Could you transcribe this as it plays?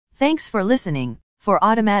Thanks for listening. For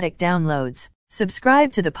automatic downloads,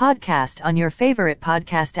 subscribe to the podcast on your favorite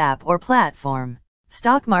podcast app or platform.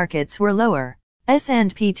 Stock markets were lower.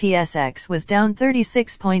 S&P TSX was down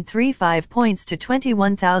 36.35 points to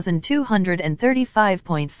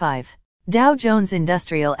 21,235.5. Dow Jones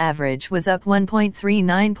Industrial Average was up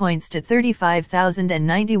 1.39 points to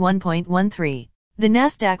 35,091.13. The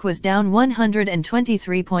Nasdaq was down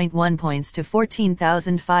 123.1 points to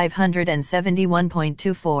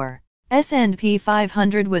 14,571.24. S&P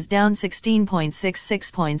 500 was down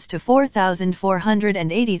 16.66 points to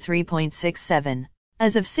 4,483.67.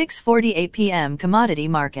 As of 6:48 p.m. commodity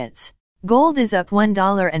markets. Gold is up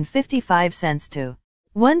 $1.55 to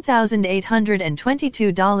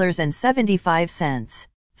 $1,822.75.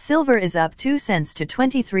 Silver is up 2 cents to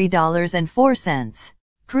 $23.04.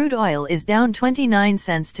 Crude oil is down 29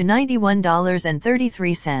 cents to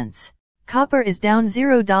 $91.33. Copper is down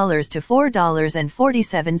 $0 to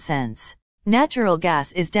 $4.47. Natural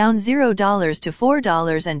gas is down $0 to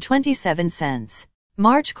 $4.27.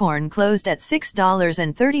 March corn closed at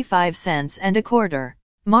 $6.35 and a quarter.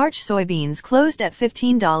 March soybeans closed at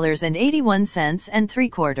 $15.81 and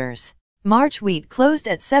 3/4. March wheat closed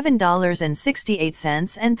at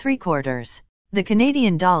 $7.68 and 3/4. The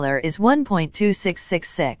Canadian dollar is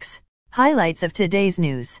 1.2666. Highlights of today's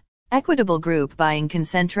news. Equitable Group buying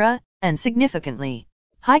Concentra, and significantly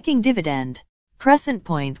hiking dividend. Crescent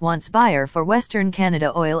Point wants buyer for Western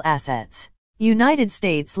Canada oil assets. United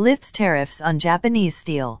States lifts tariffs on Japanese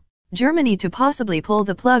steel. Germany to possibly pull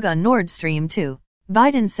the plug on Nord Stream 2.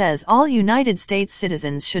 Biden says all United States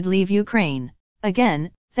citizens should leave Ukraine.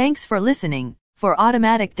 Again, thanks for listening. For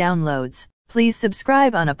automatic downloads, please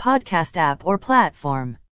subscribe on a podcast app or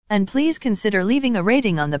platform. And please consider leaving a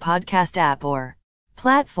rating on the podcast app or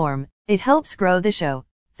platform. It helps grow the show.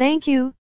 Thank you.